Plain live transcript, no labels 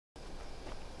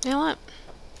You know what?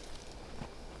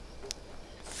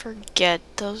 Forget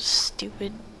those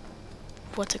stupid...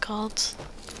 what's it called?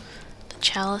 The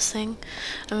chalice thing.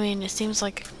 I mean, it seems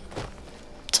like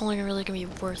it's only really gonna be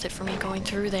worth it for me going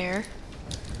through there.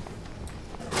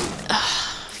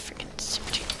 Ugh, freaking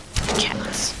stupid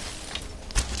chalice.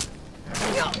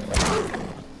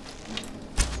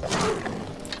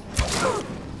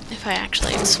 If I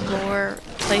actually explore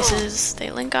places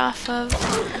they link off of,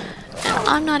 and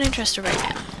I'm not interested right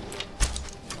now.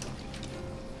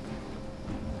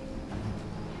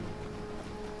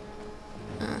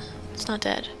 It's not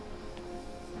dead.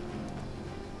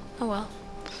 Oh well.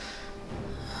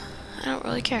 I don't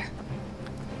really care.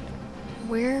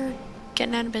 We're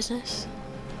getting out of business.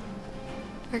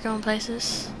 We're going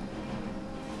places.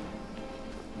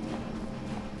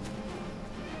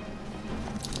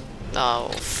 Oh,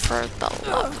 for the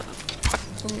love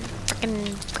of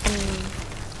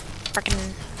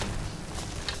frickin'.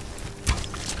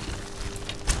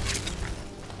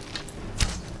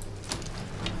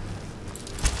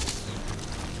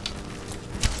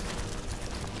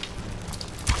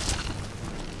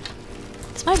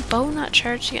 Is my bow not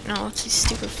charged yet? No, it's these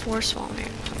stupid force wall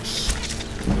arrows.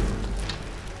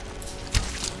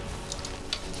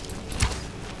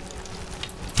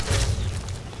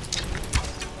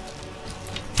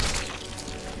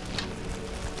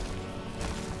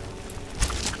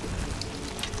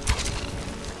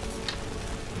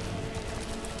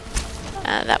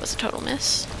 That was a total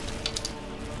miss.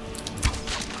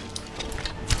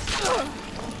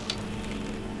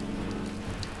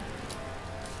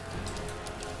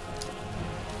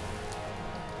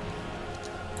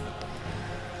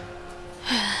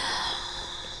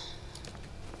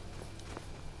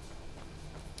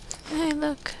 Hey,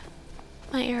 look.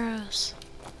 My arrows.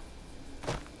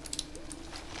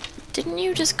 Didn't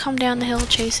you just come down the hill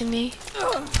chasing me?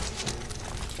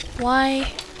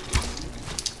 Why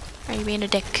are you being a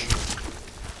dick?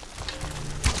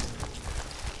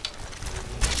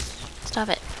 Stop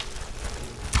it.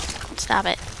 Stop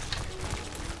it.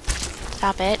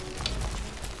 Stop it.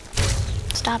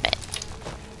 Stop it.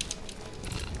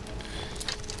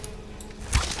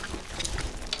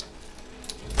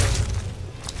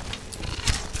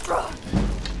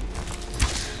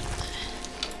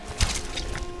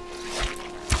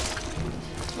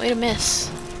 Way to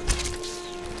miss.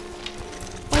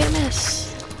 Way to miss.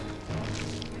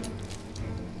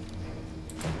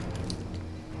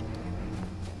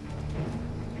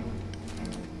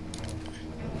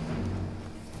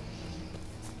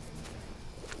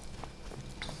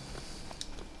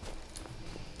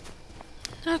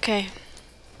 Okay.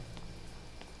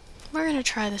 We're gonna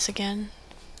try this again.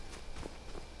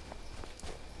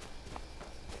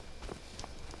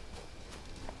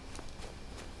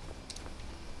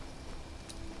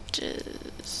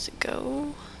 Just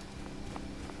go.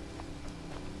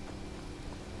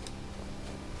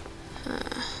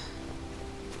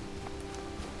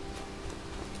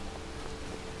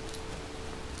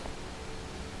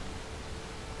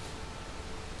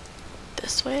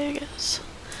 This way, I guess.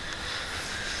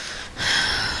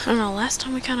 I don't know, last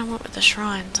time we kind of went with the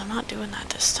shrines. I'm not doing that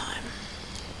this time.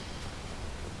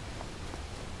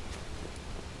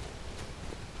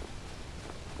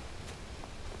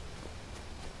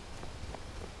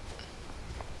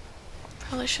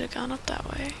 Probably should have gone up that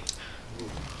way.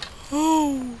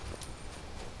 Oh!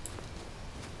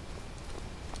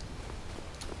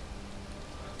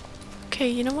 Okay,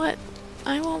 you know what?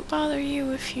 I won't bother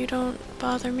you if you don't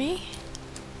bother me.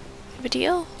 Have a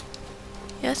deal?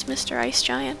 Yes, Mr. Ice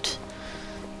Giant?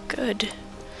 Good.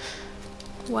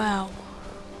 Wow.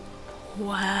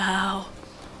 Wow.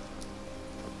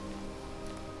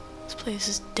 This place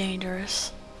is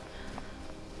dangerous.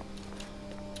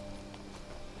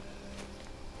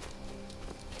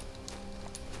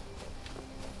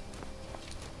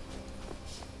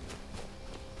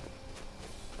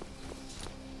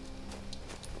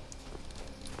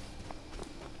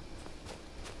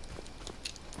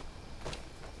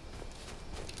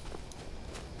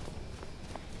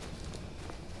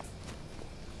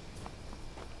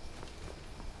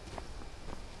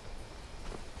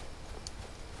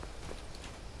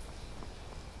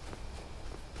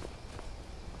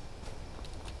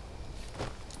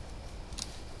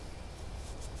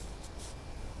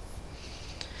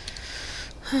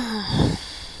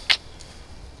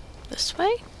 This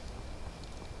way?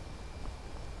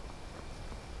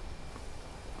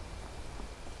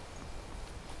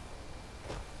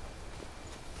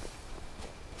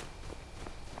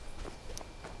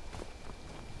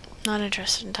 Not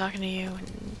interested in talking to you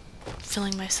and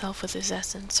filling myself with his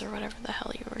essence or whatever the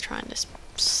hell you were trying to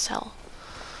sell.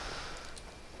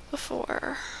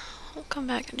 before. We'll come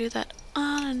back and do that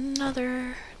on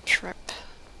another trip.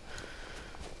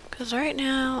 Because right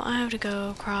now I have to go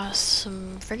across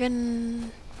some friggin'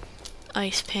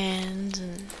 ice pans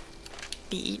and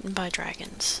be eaten by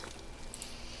dragons.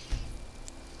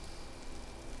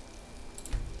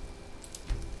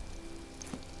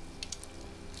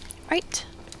 Right?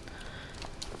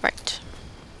 Right.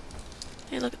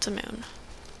 Hey, look, it's a moon.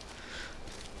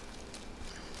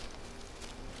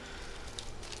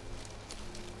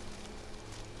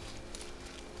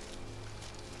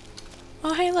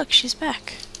 Oh, hey, look, she's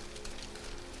back.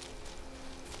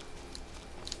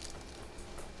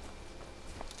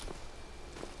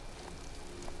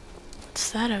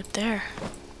 What's that out there?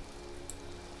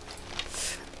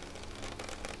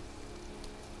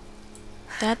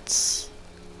 That's...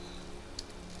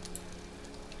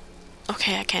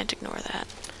 Okay, I can't ignore that.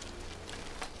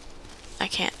 I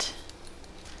can't.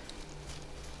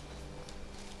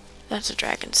 That's a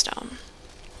dragon stone.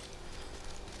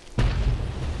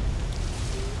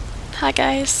 Hi,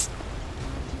 guys.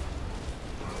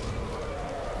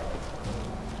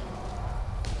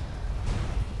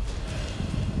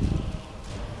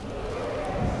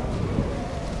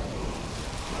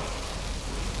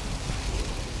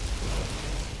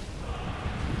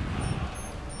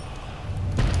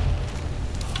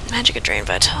 Magic of Drain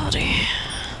Vitality.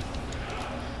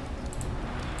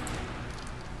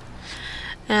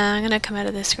 I'm gonna come out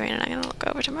of this screen and I'm gonna look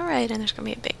over to my right and there's gonna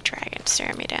be a big dragon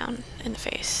staring me down in the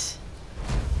face.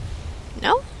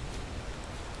 No?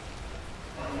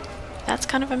 That's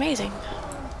kind of amazing.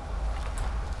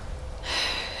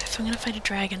 If I'm gonna fight a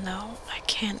dragon though, I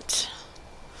can't...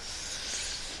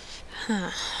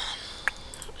 Huh.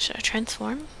 Should I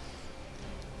transform?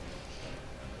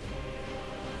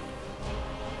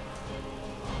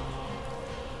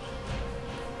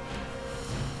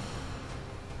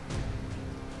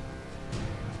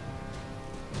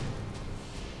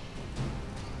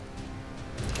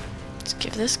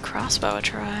 Give this crossbow a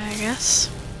try, I guess.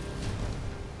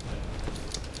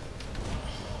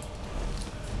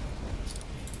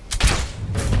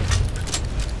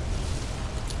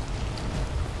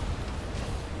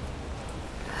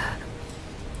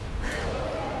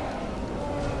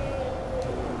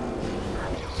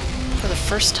 For the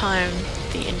first time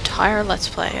the entire Let's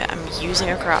Play, I'm using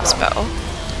a crossbow.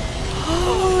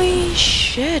 Holy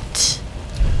shit!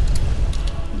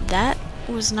 That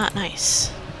was not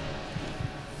nice.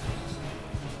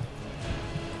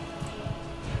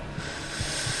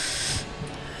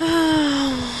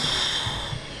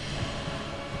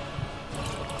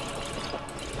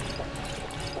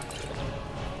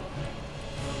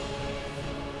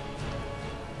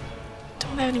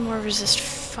 Don't have any more resist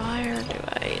fire, do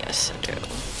I? Yes, I do.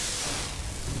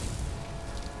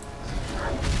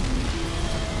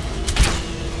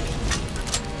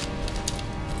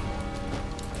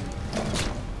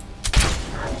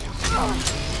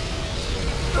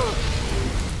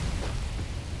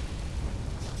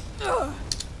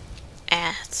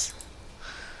 Ass.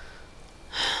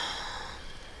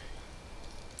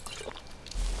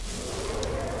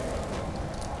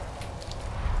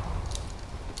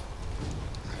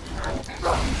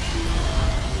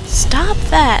 Stop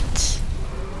that!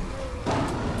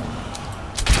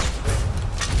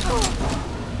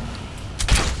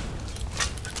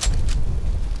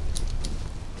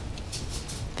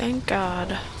 Thank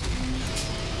God.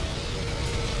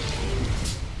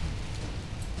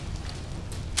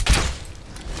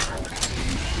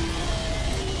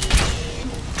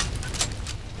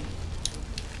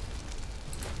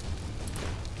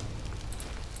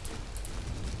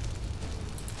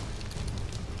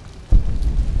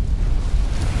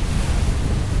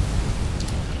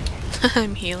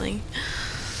 I'm healing.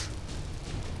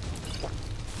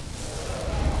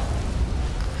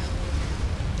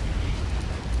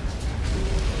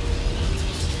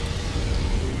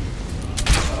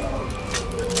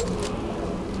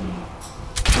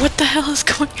 What the hell is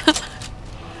going on?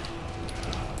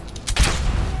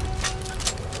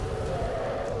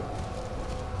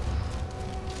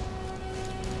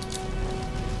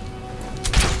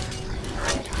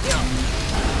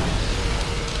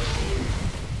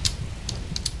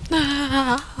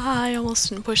 I almost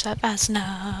didn't push that fast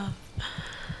enough.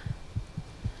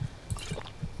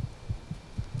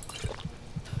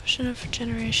 Potion of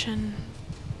regeneration.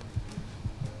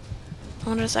 I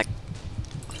wonder if that...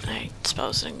 I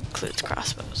suppose it includes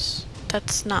crossbows.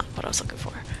 That's not what I was looking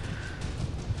for.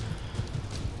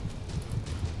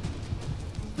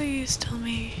 Please tell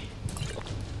me.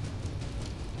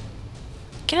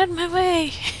 Get out of my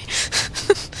way!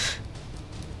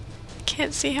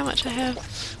 Can't see how much I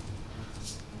have.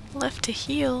 left to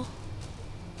heal.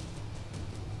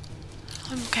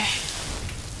 Okay.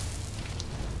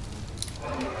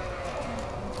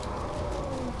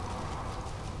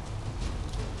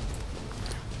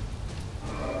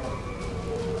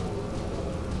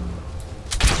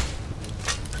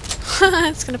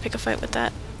 It's gonna pick a fight with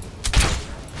that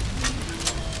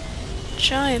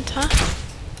giant, huh?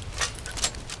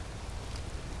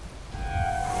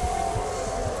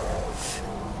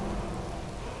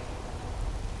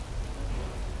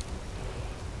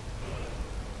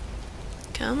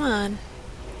 Come on.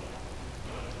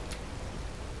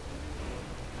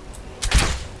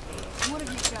 What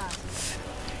have you got?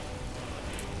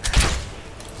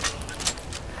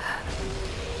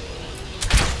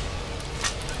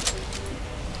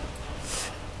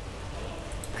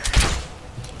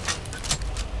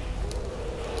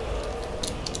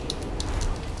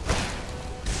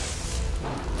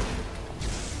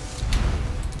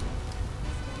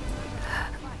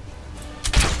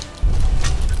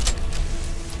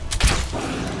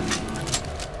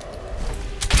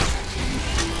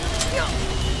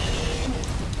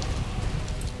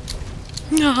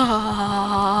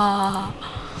 Ah.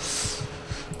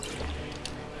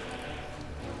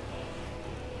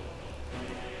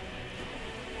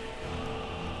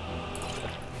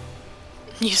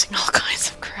 Using all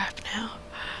kinds of crap now.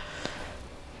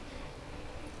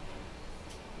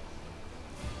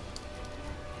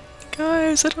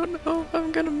 Guys, I don't know if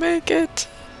I'm gonna make it.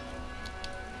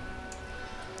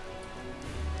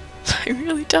 I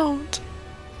really don't.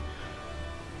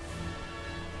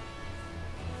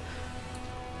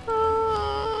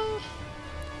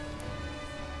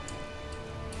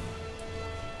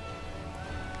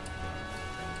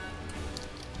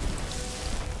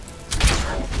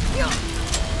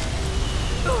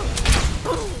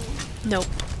 Nope.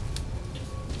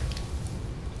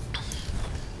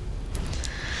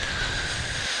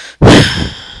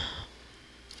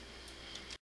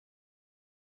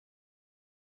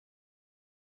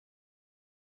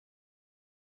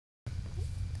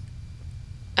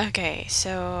 Okay,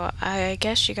 so I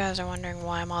guess you guys are wondering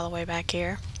why I'm all the way back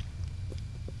here.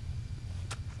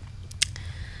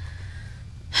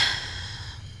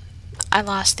 I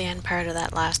lost the end part of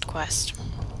that last quest.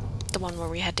 The one where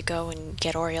we had to go and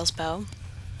get Oriel's bow.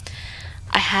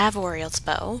 I have Oriel's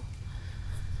bow.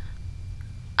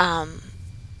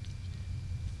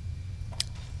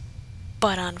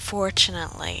 But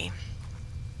unfortunately,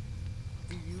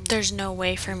 there's no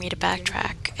way for me to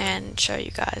backtrack and show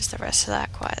you guys the rest of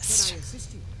that quest.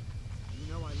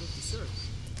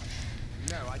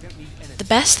 The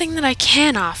best thing that I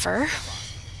can offer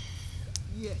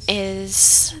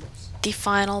is the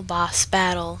final boss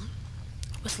battle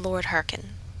with Lord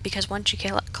Harkin, because once you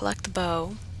collect the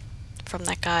bow from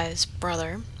that guy's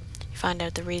brother, you find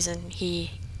out the reason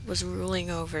he was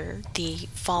ruling over the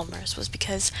Falmers was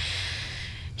because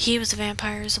he was a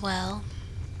vampire as well,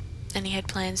 and he had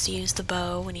plans to use the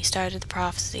bow when he started the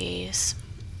prophecies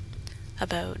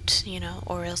about, you know,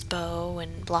 Oriel's bow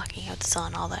and blocking out the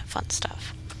sun, all that fun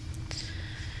stuff.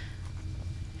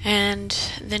 And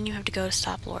then you have to go to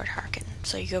stop Lord Harkin.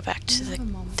 So you go back to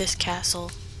this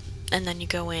castle, and then you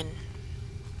go in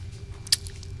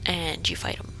and you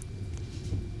fight him.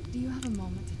 Do you have a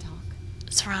moment to talk?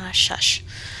 Serana, shush.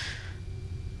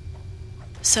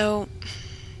 So,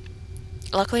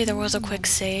 luckily there was a quick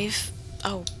save.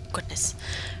 Oh, goodness.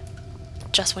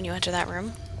 Just when you enter that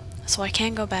room. So I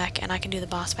can go back and I can do the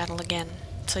boss battle again,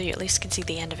 so you at least can see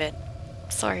the end of it.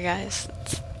 Sorry guys,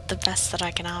 it's the best that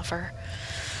I can offer.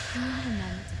 Do you have a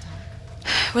moment to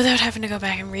talk? Without having to go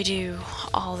back and redo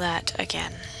all that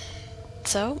again.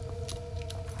 So,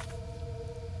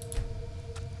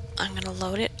 I'm gonna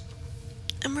load it,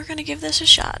 and we're gonna give this a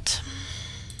shot.